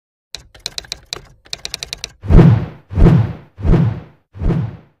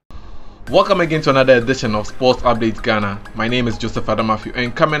Welcome again to another edition of Sports Updates Ghana. My name is Joseph Adamafu,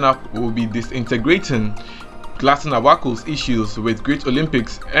 and coming up we'll be disintegrating Gladson Awako's issues with Great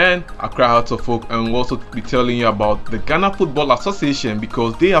Olympics and Accra Hearts of Oak, and we'll also be telling you about the Ghana Football Association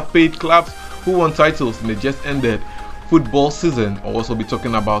because they have paid clubs who won titles in the just ended football season. We'll also be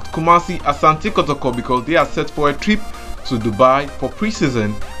talking about Kumasi Asante Kotoko because they are set for a trip to Dubai for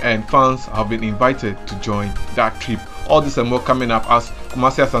pre-season and fans have been invited to join that trip. All this and more coming up as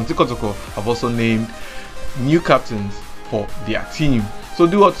Kumasi Asante Kotoko have also named new captains for their team. So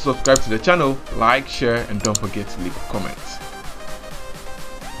do want to subscribe to the channel, like, share, and don't forget to leave comments.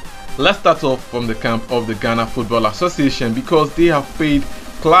 Let's start off from the camp of the Ghana Football Association because they have paid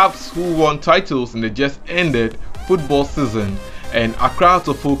clubs who won titles in the just ended football season, and Accra Hearts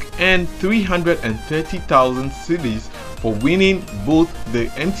of Oak earned 330,000 cedis for winning both the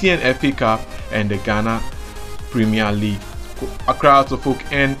MTN FA Cup and the Ghana Premier League. Accra Hearts of Oak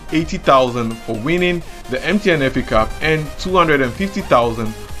earned 80,000 for winning the MTN FA Cup and 250,000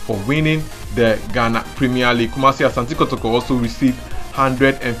 for winning the Ghana Premier League. Kumasi Asante Kotoko also received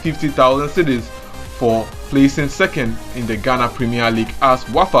 150,000 cedis for placing second in the Ghana Premier League, as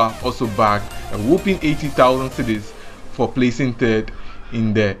Wafa also bagged a whooping 80,000 cedis for placing third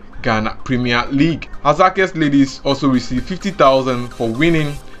in the Ghana Premier League. Hazakes ladies also received 50,000 for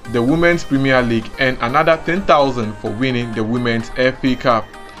winning the Women's Premier League and another 10,000 for winning the Women's FA Cup.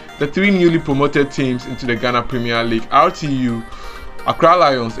 The three newly promoted teams into the Ghana Premier League, RTU, Accra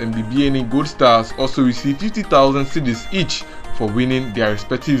Lions and BBNE Gold Stars, also received 50,000 cedis each for winning their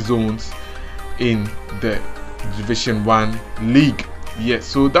respective zones in the Division 1 League. Yes,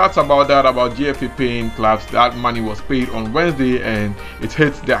 so that's about GFA paying clubs. That money was paid on Wednesday and it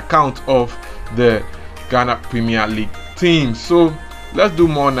hits the account of the Ghana Premier League team. So let's do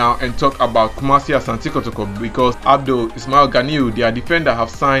more now and talk about Kumasi Asante Kotoko because Abdul Ismail Ganiu, their defender, have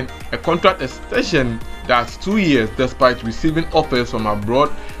signed a contract extension that's 2 years despite receiving offers from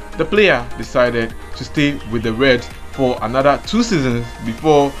abroad. The player decided to stay with the Reds for another 2 seasons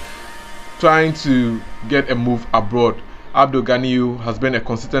before trying to get a move abroad. Abdul Ganiu has been a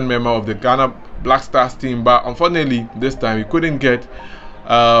consistent member of the Ghana Black Stars team, but unfortunately this time he couldn't get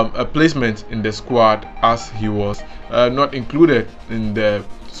a placement in the squad as he was not included in the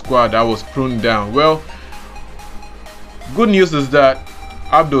squad that was pruned down. Well, good news is that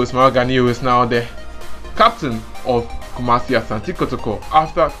Abdul Ismail Ganiu is now the captain of Kumasi Asante Kotoko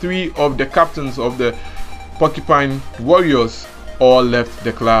after 3 of the captains of the Porcupine Warriors all left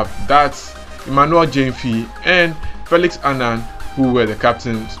the club. That's Emmanuel Jamefi and Felix Annan, who were the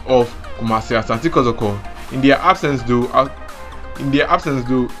captains of Kumasi Asante Kotoko. In their absence though,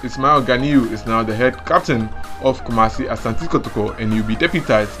 Ismail Ganiu is now the head captain of Kumasi Asante Kotoko and he'll be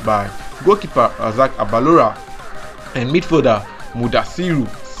deputized by goalkeeper Razak Abalora and midfielder Mudasiru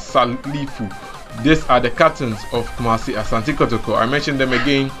Salifu. These are the captains of Kumasi Asante Kotoko. I mentioned them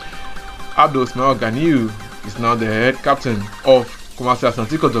again. Abdul Ismail Ganiu is now the head captain of Kumasi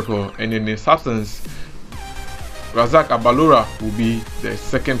Asante Kotoko, and in his absence Razak Abalora will be the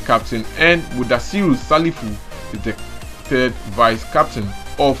second captain and Mudasiru Salifu is the third vice captain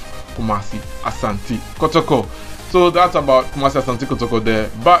of Kumasi Asante Kotoko. So that's about Kumasi Asante Kotoko there,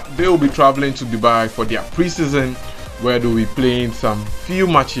 but they will be traveling to Dubai for their pre-season where they will be playing some few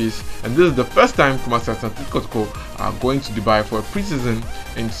matches, and this is the first time Kumasi Asante Kotoko are going to Dubai for a pre-season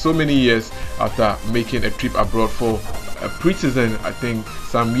in so many years after making a trip abroad for a pre-season I think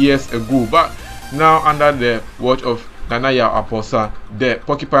some years ago. But now under the watch of Nanaya Aposa, the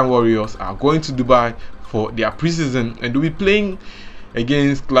Porcupine Warriors are going to Dubai for their pre-season and will be playing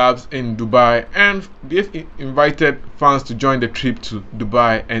against clubs in Dubai, and they've invited fans to join the trip to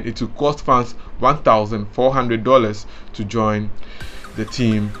Dubai, and it will cost fans $1,400 to join the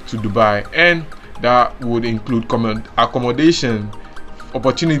team to Dubai, and that would include accommodation,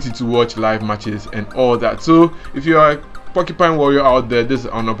 opportunity to watch live matches and all that. So if you are a Porcupine Warrior out there, this is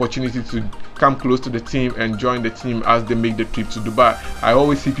an opportunity to come close to the team and join the team as they make the trip to Dubai. I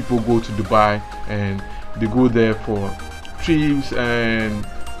always see people go to Dubai and they go there for trips and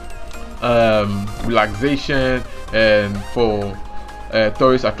relaxation and for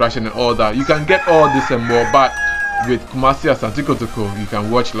tourist attraction and all that. You can get all this and more, but with Kumasi Asante Kotoko you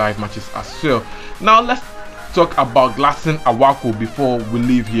can watch live matches as well. Now let's talk about Gladson Awako before we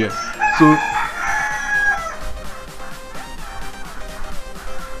leave here.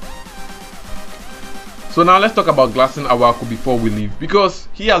 So now let's talk about Gladson Awako before we leave, because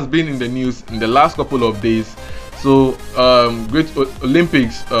he has been in the news in the last couple of days. So Great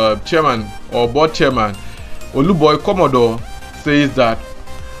Olympics chairman or board chairman Oluboy Commodore says that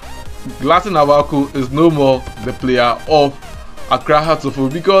Gladson Awako is no more the player of Accra Hearts of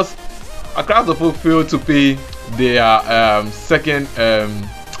Oak because Accra Folk failed to pay their second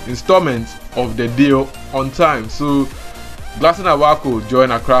installment of the deal on time. So Gladson Awako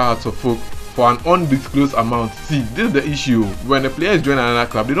joined Accra Hearts of Folk for an undisclosed amount. See, this is the issue. When the players join another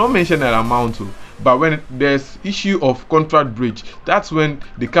club, they don't mention that amount. But when there's issue of contract breach, that's when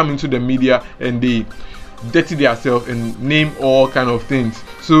they come into the media and they dirty themselves and name all kind of things.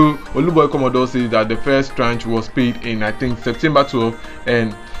 So Oluboy Commodore says that the first tranche was paid in, I think, September 12th,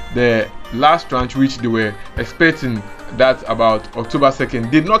 and the last tranche, which they were expecting that about October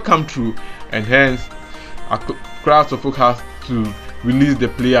 2nd, did not come through, and hence Accra Folk has to release the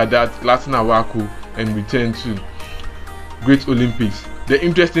player, that Gladson Awako, and return to Great Olympics. The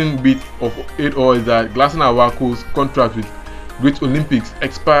interesting bit of it all is that Gladson Awako's contract with Great Olympics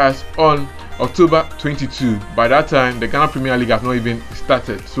expires on October 22. By that time, the Ghana Premier League has not even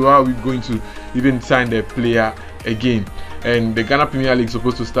started. So how are we going to even sign the player again? And the Ghana Premier League is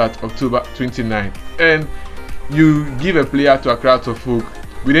supposed to start October 29. And you give a player to Accra Folk,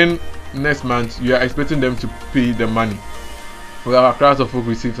 within next month, you are expecting them to pay the money. Well, Accra Folk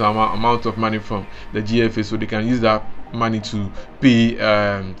receives an amount of money from the GFA, so they can use that money to pay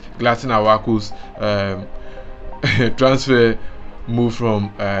Gladson Awako's transfer move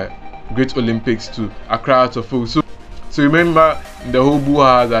from Great Olympics to Accra Folk. So remember the whole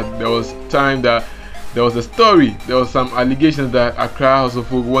brouhaha that there was time that there was a story, there was some allegations that Accra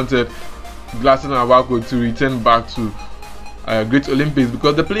Folk wanted Gladson Awako to return back to Great Olympics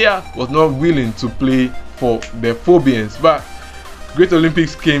because the player was not willing to play for the Phobians. But Great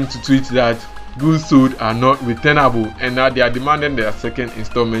Olympics came to tweet that goods sold are not returnable, and now they are demanding their second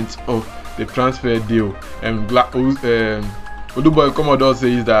installment of the transfer deal. And Oluboy Commodore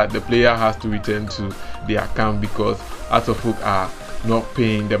says that the player has to return to the account because Folk are not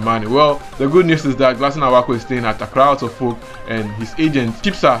paying the money. Well, the good news is that Gladson Awako is staying at Accra Folk, and his agent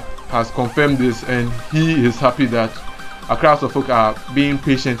Chipsa has confirmed this, and he is happy that Accra Folk are being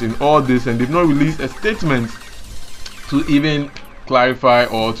patient in all this, and they've not released a statement to even clarify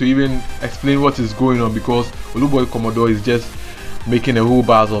or to even explain what is going on, because Oluboy Commodore is just making a whole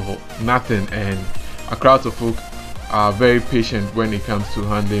buzz of nothing, and Accra Folk are very patient when it comes to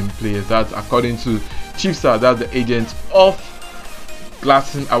handling players. That's according to Chipsa, that's the agent of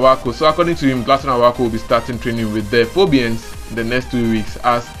Gladson Awako. So according to him, Gladson Awako will be starting training with the Phobians in the next 2 weeks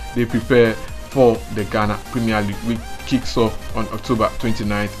as they prepare for the Ghana Premier League, which kicks off on October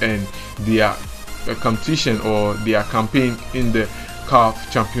 29th, and their competition or their campaign in the CAF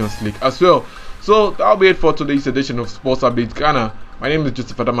Champions League as well. So that'll be it for today's edition of Sports Update Ghana. My name is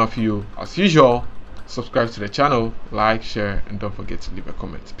Joseph Adamafio. As usual, subscribe to the channel, like, share, and don't forget to leave a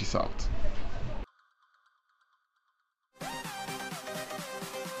comment. Peace out.